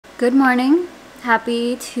Good morning.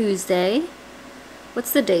 Happy Tuesday.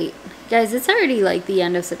 What's the date? Guys, it's already like the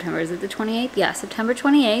end of September. Is it the 28th? Yeah, September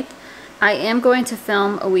 28th. I am going to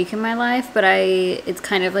film a week in my life, but it's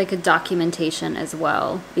kind of like a documentation as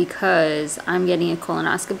well because I'm getting a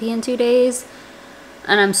colonoscopy in 2 days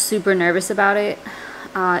and I'm super nervous about it.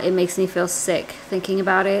 It makes me feel sick thinking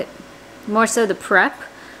about it. More so the prep,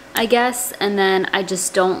 I guess, and then I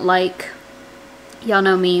just don't like, y'all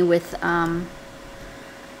know me with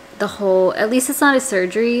the whole, at least it's not a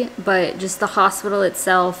surgery, but just the hospital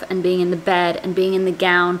itself and being in the bed and being in the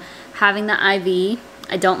gown, having the IV.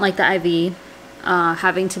 I don't like the IV,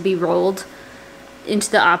 having to be rolled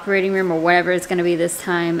into the operating room or whatever it's going to be this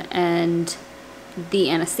time, and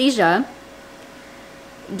the anesthesia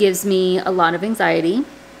gives me a lot of anxiety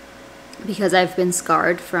because I've been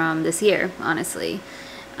scarred from this year, honestly.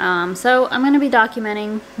 So I'm going to be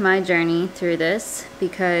documenting my journey through this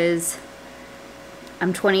because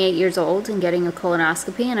I'm 28 years old and getting a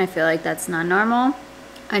colonoscopy, and I feel like that's not normal.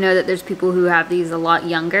 I know that there's people who have these a lot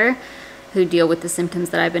younger who deal with the symptoms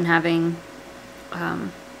that I've been having,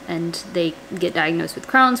 and they get diagnosed with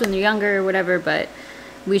Crohn's when they're younger or whatever, but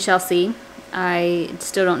we shall see. I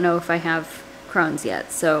still don't know if I have Crohn's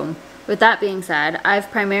yet. So with that being said, I've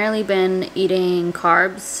primarily been eating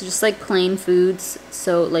carbs, just like plain foods,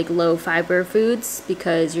 so like low fiber foods,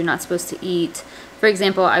 because you're not supposed to eat. For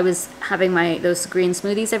example, I was having those green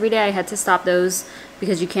smoothies every day. I had to stop those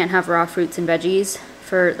because you can't have raw fruits and veggies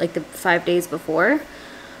for like the 5 days before.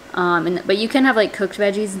 But you can have like cooked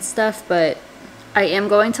veggies and stuff, but I am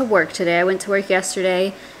going to work today. I went to work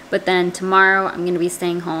yesterday, but then tomorrow I'm going to be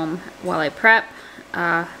staying home while I prep.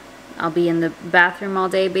 I'll be in the bathroom all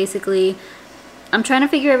day basically. I'm trying to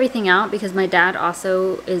figure everything out because my dad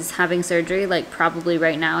also is having surgery, like probably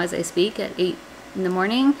right now as I speak at 8 in the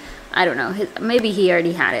morning. I don't know, maybe he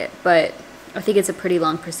already had it, but I think it's a pretty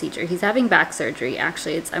long procedure. He's having back surgery,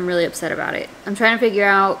 actually. I'm really upset about it. I'm trying to figure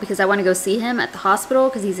out, because I want to go see him at the hospital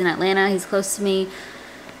because he's in Atlanta, he's close to me.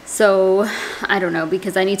 So, I don't know,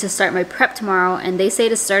 because I need to start my prep tomorrow, and they say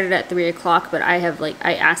to start it at 3 o'clock, but I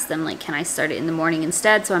asked them, like, can I start it in the morning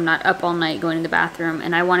instead, so I'm not up all night going to the bathroom,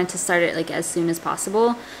 and I wanted to start it, like, as soon as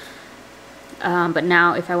possible. But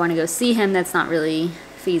now, if I want to go see him, that's not really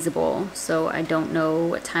feasible, so I don't know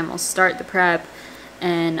what time I'll start the prep,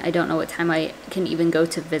 and I don't know what time I can even go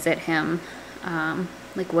to visit him,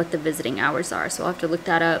 like what the visiting hours are, so I'll have to look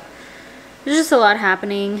that up. There's just a lot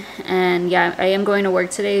happening, and yeah, I am going to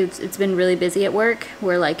work today. It's been really busy at work.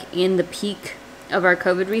 We're like in the peak of our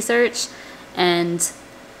COVID research, and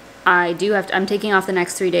I'm taking off the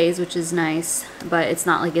next 3 days, which is nice, but it's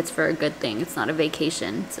not like it's for a good thing. It's not a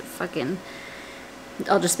vacation. It's a fucking,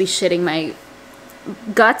 I'll just be shitting my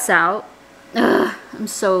guts out. Ugh, I'm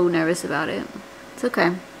so nervous about it. It's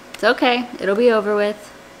okay. It's okay. It'll be over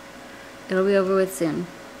with. It'll be over with soon.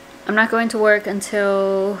 I'm not going to work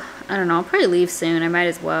until, I don't know, I'll probably leave soon. I might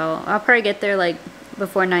as well. I'll probably get there like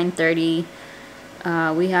before 9:30.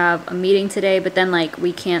 We have a meeting today, but then like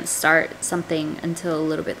we can't start something until a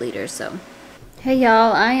little bit later, so. Hey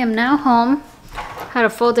y'all, I am now home. Had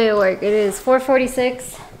a full day of work. It is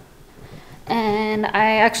 4:46. And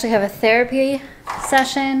I actually have a therapy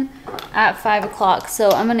session at 5 o'clock. So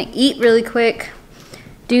I'm gonna eat really quick,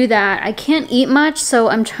 do that. I can't eat much, so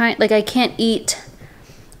I'm trying, like I can't eat,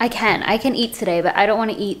 I can eat today, but I don't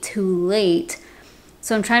wanna eat too late.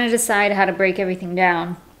 So I'm trying to decide how to break everything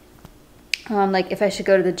down. Like if I should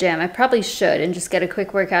go to the gym. I probably should and just get a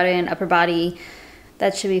quick workout in, upper body.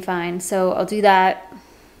 That should be fine. So I'll do that,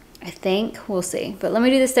 I think, we'll see. But let me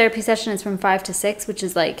do this therapy session. It's from 5 to 6, which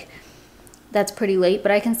is like, that's pretty late,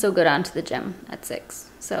 but I can still go down to the gym at 6.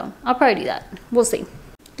 So I'll probably do that. We'll see.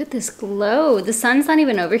 Look at this glow. The sun's not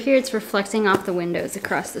even over here. It's reflecting off the windows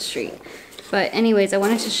across the street. But anyways, I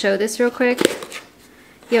wanted to show this real quick.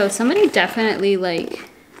 Yo, somebody definitely like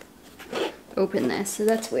opened this, so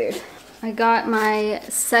that's weird. I got my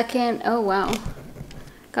second, oh wow.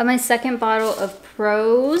 Got my second bottle of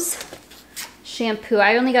Prose shampoo.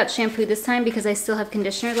 I only got shampoo this time because I still have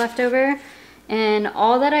conditioner left over. And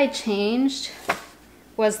all that I changed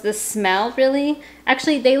was the smell, really.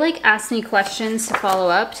 Actually, they like asked me questions to follow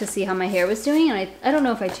up to see how my hair was doing, and I don't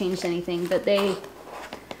know if I changed anything, but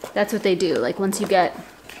that's what they do. Like once you get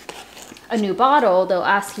a new bottle, they'll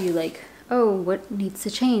ask you like, oh, what needs to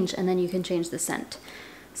change? And then you can change the scent.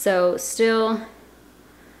 So still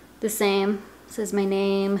the same. Says my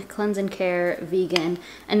name, cleanse and care, vegan.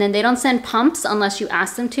 And then they don't send pumps unless you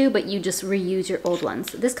ask them to, but you just reuse your old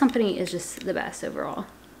ones. This company is just the best overall.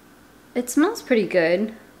 It smells pretty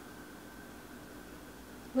good.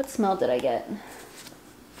 What smell did I get?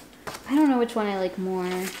 I don't know which one I like more.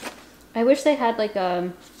 I wish they had like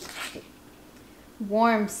a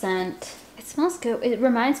warm scent. It smells good. It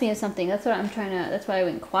reminds me of something. That's what I'm trying to, that's why I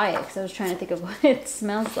went quiet, because I was trying to think of what it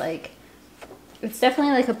smells like. It's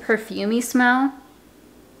definitely like a perfumey smell.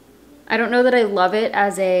 I don't know that I love it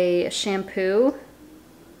as a shampoo.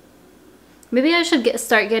 Maybe I should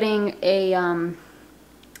start getting a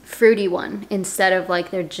fruity one instead of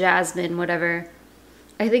like their jasmine, whatever.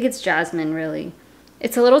 I think it's jasmine, really.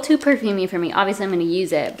 It's a little too perfumey for me. Obviously, I'm going to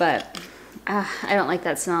use it, but I don't like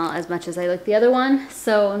that smell as much as I like the other one.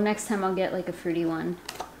 So next time I'll get like a fruity one.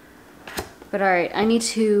 But all right, I need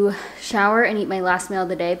to shower and eat my last meal of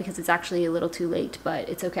the day because it's actually a little too late, but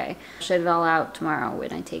it's okay. I'll shut it all out tomorrow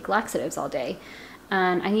when I take laxatives all day.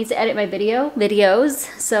 And I need to edit my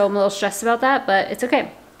videos, so I'm a little stressed about that, but it's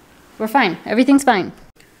okay. We're fine. Everything's fine.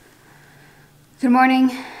 Good morning.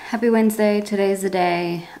 Happy Wednesday. Today's the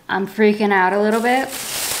day. I'm freaking out a little bit.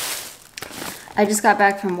 I just got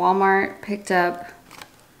back from Walmart, picked up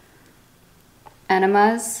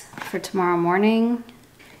enemas for tomorrow morning.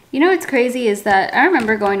 You know what's crazy is that I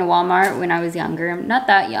remember going to Walmart when I was younger. I'm not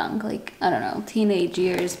that young, like, I don't know, teenage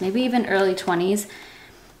years, maybe even early 20s.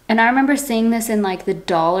 And I remember seeing this in like the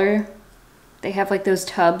dollar. They have like those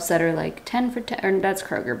tubs that are like 10 for 10, or that's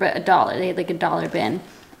Kroger, but $1. They had like $1 bin.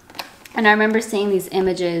 And I remember seeing these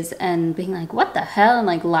images and being like, what the hell? And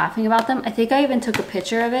like laughing about them. I think I even took a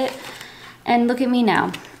picture of it. And look at me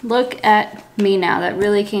now. Look at me now. That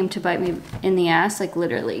really came to bite me in the ass, like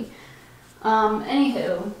literally.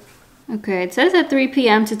 Anywho. Okay, it says at 3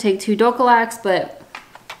 p.m. to take 2 Docalax, but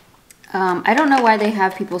I don't know why they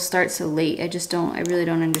have people start so late. I really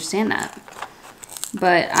don't understand that.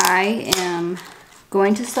 But I am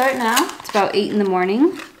going to start now. It's about 8 in the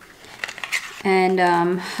morning. And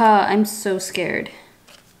I'm so scared. It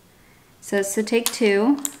says to take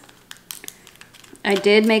 2. I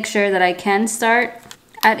did make sure that I can start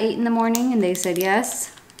at 8 in the morning, and they said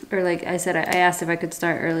yes. Or like I said, I asked if I could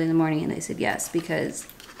start early in the morning, and they said yes, because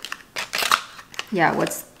yeah,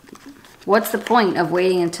 what's the point of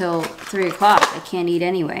waiting until 3 o'clock? I can't eat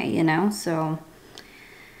anyway, you know? So,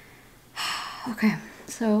 okay.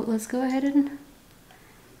 So let's go ahead and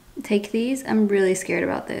take these. I'm really scared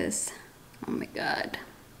about this. Oh my God.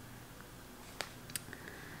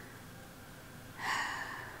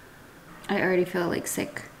 I already feel like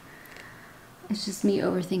sick. It's just me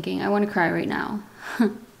overthinking. I want to cry right now.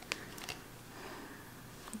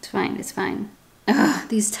 It's fine, it's fine. Ugh,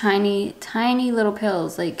 these tiny, tiny little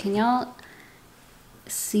pills. Like, can y'all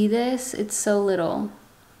see this? It's so little.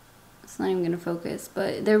 It's not even gonna focus,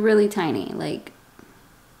 but they're really tiny. Like,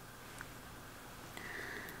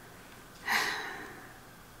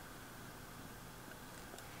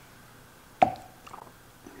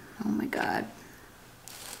 oh my God.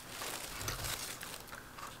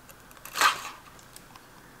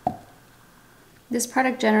 This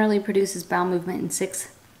product generally produces bowel movement in 6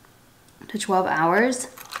 to 12 hours.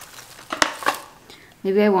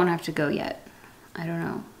 Maybe I won't have to go yet. I don't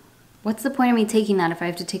know. What's the point of me taking that if I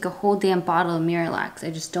have to take a whole damn bottle of Miralax?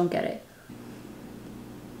 I just don't get it.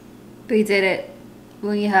 We did it.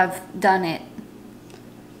 We have done it.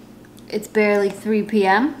 It's barely 3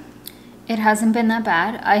 p.m. It hasn't been that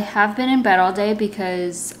bad. I have been in bed all day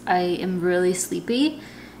because I am really sleepy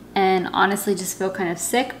and honestly just feel kind of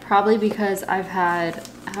sick, probably because I've had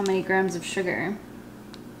how many grams of sugar?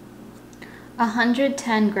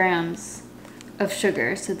 110 grams of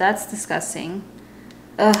sugar, so that's disgusting.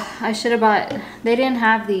 Ugh, I should have bought, they didn't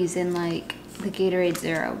have these in like the Gatorade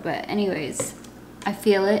Zero, but anyways, I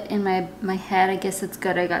feel it in my head. I guess it's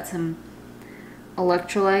good. I got some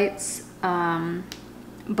electrolytes,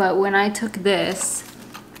 but when I took this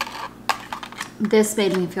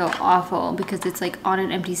made me feel awful because it's like on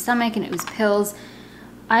an empty stomach and it was pills.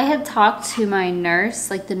 I had talked to my nurse,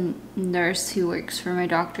 like the nurse who works for my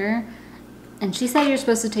doctor, and she said you're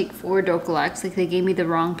supposed to take 4 Docalax. Like they gave me the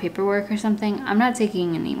wrong paperwork or something. I'm not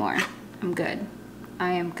taking anymore. I'm good.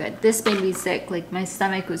 I am good. This made me sick. Like my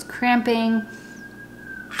stomach was cramping.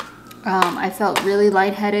 I felt really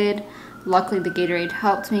lightheaded. Luckily the Gatorade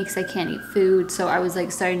helped me because I can't eat food. So I was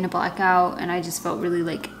like starting to black out and I just felt really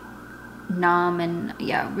like numb and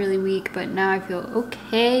yeah, really weak. But now I feel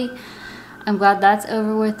okay. I'm glad that's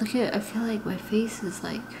over with. Look at, I feel like my face is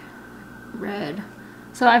like red.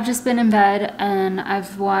 So I've just been in bed and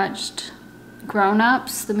I've watched Grown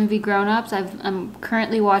Ups, the movie Grown Ups. I'm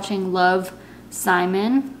currently watching Love,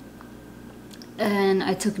 Simon. And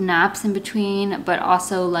I took naps in between, but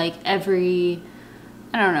also like every,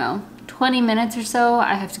 I don't know, 20 minutes or so,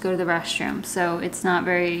 I have to go to the restroom. So it's not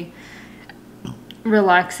very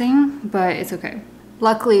relaxing, but it's okay.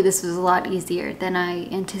 Luckily, this was a lot easier than I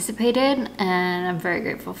anticipated, and I'm very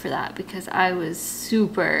grateful for that because I was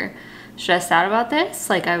super stressed out about this.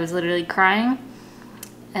 Like, I was literally crying.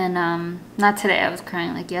 And not today, I was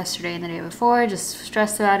crying like yesterday and the day before, just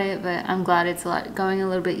stressed about it, but I'm glad it's going a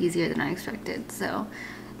little bit easier than I expected. So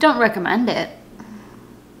don't recommend it.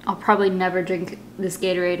 I'll probably never drink this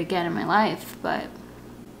Gatorade again in my life, but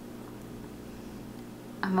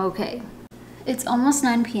I'm okay. It's almost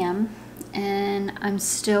 9 p.m. and I'm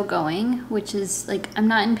still going, which is like, I'm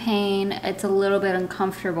not in pain. It's a little bit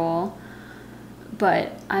uncomfortable,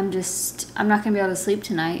 but I'm not gonna be able to sleep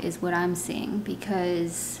tonight is what I'm seeing,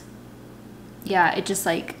 because yeah, it just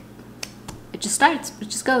starts, it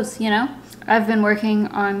just goes, you know? I've been working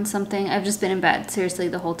on something. I've just been in bed, seriously,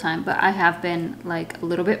 the whole time, but I have been like a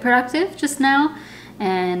little bit productive just now,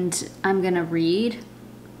 and I'm gonna read,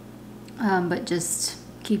 but just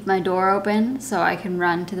keep my door open so I can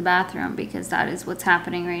run to the bathroom, because that is what's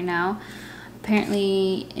happening right now.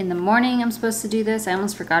 Apparently in the morning I'm supposed to do this. I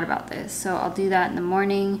almost forgot about this, so I'll do that in the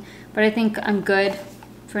morning, but I think I'm good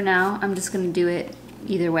for now. I'm just gonna do it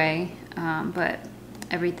either way, but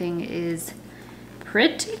everything is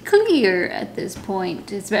pretty clear at this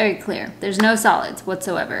point. It's very clear. There's no solids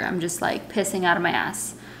whatsoever. I'm just like pissing out of my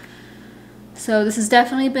ass. So this has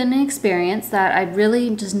definitely been an experience that I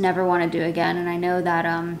really just never want to do again. And I know that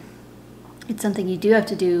it's something you do have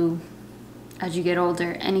to do as you get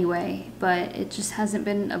older anyway, but it just hasn't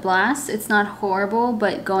been a blast. It's not horrible,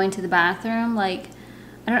 but going to the bathroom, like,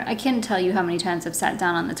 I can't tell you how many times I've sat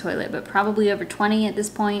down on the toilet, but probably over 20 at this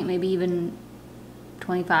point, maybe even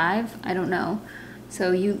 25, I don't know.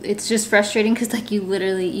 So it's just frustrating because like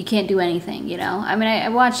you can't do anything, you know? I mean, I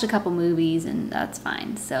watched a couple movies and that's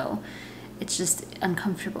fine. So it's just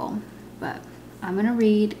uncomfortable, but I'm gonna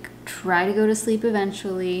read, try to go to sleep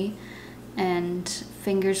eventually, and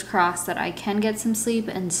fingers crossed that I can get some sleep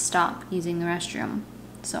and stop using the restroom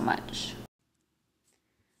so much.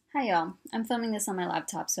 Hi y'all, I'm filming this on my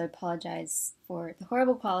laptop, so I apologize for the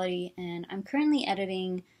horrible quality, and I'm currently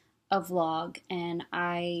editing a vlog, and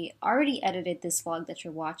I already edited this vlog that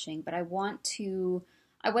you're watching, but I wasn't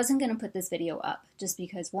going to put this video up just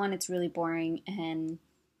because, one, it's really boring and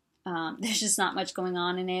there's just not much going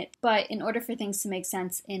on in it, but in order for things to make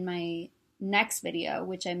sense in my next video,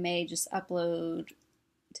 which I may just upload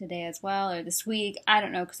today as well, or this week, I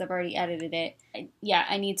don't know, because I've already edited it.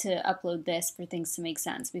 I need to upload this for things to make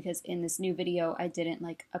sense, because in this new video I didn't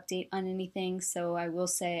like update on anything. So I will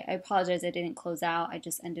say I apologize, I didn't close out. I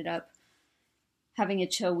just ended up having a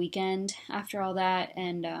chill weekend after all that,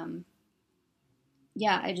 and I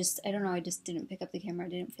don't know, I just didn't pick up the camera. I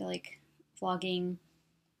didn't feel like vlogging.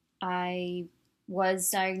 I was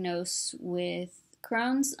diagnosed with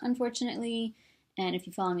Crohn's, unfortunately. And if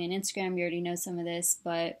you follow me on Instagram, you already know some of this,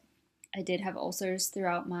 but I did have ulcers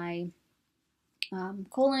throughout my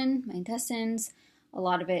colon, my intestines. A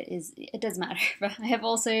lot of it doesn't matter, but I have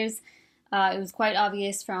ulcers. It was quite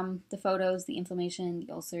obvious from the photos, the inflammation,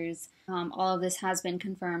 the ulcers. All of this has been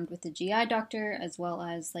confirmed with the GI doctor, as well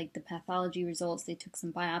as like the pathology results. They took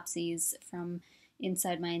some biopsies from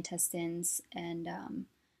inside my intestines, and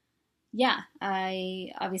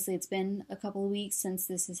obviously it's been a couple of weeks since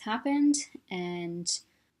this has happened, and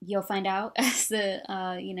you'll find out as the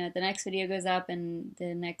next video goes up, and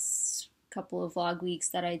the next couple of vlog weeks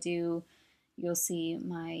that I do, you'll see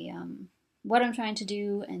my what I'm trying to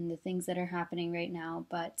do and the things that are happening right now.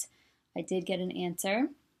 But I did get an answer,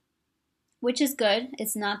 which is good.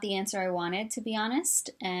 It's not the answer I wanted, to be honest,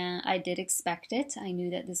 and I did expect it. I knew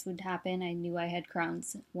that this would happen. I knew I had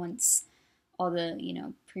Crohn's once all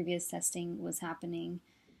the previous testing was happening,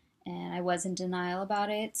 and I was in denial about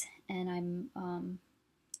it. And I'm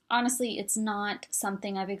honestly, it's not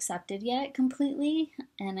something I've accepted yet completely,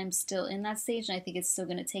 and I'm still in that stage, and I think it's still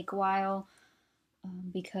going to take a while,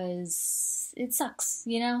 because it sucks,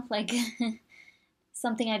 like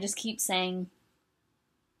something I just keep saying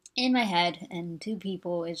in my head and to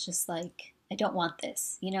people is just like, I don't want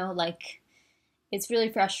this, like it's really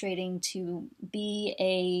frustrating to be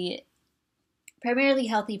a primarily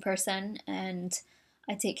healthy person, and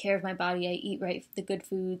I take care of my body. I eat right, the good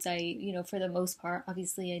foods. For the most part,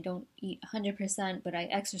 obviously I don't eat 100%, but I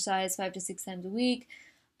exercise 5 to 6 times a week.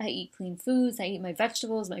 I eat clean foods. I eat my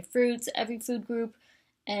vegetables, my fruits, every food group.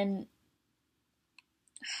 And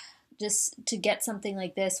just to get something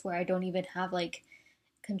like this where I don't even have like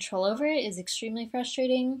control over it is extremely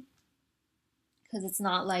frustrating, because it's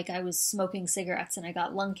not like I was smoking cigarettes and I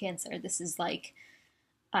got lung cancer. This is like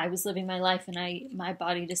I was living my life and my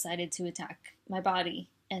body decided to attack my body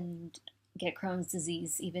and get Crohn's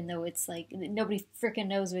disease, even though it's like nobody freaking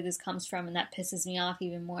knows where this comes from, and that pisses me off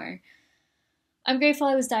even more. I'm grateful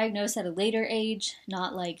I was diagnosed at a later age,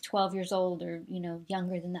 not like 12 years old or,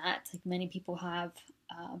 younger than that, like many people have.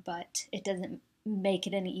 but it doesn't make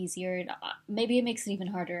it any easier. Maybe it makes it even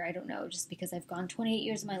harder. I don't know, just because I've gone 28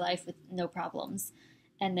 years of my life with no problems,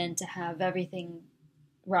 and then to have everything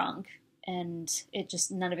wrong, and it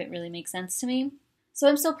just, none of it really makes sense to me. So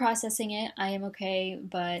I'm still processing it. I am okay,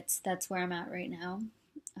 but that's where I'm at right now.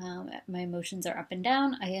 My emotions are up and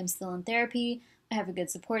down. I am still in therapy. I have a good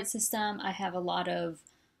support system. I have a lot of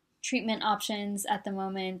treatment options at the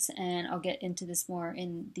moment, and I'll get into this more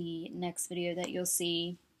in the next video that you'll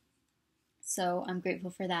see. So I'm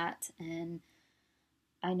grateful for that, and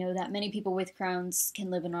I know that many people with Crohn's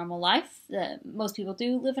can live a normal life. Most people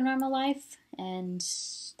do live a normal life, and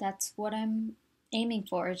that's what I'm aiming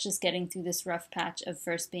for. It's just getting through this rough patch of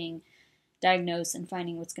first being diagnosed and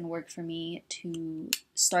finding what's going to work for me to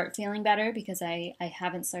start feeling better, because I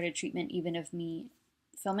haven't started treatment even of me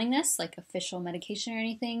filming this, like official medication or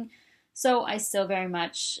anything. So I still very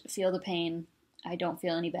much feel the pain. I don't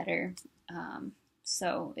feel any better.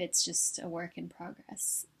 So it's just a work in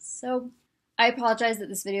progress. So I apologize that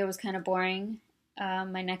this video was kind of boring.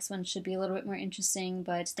 My next one should be a little bit more interesting,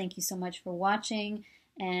 but thank you so much for watching,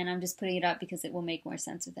 and I'm just putting it up because it will make more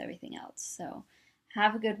sense with everything else. So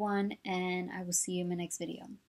have a good one, and I will see you in my next video.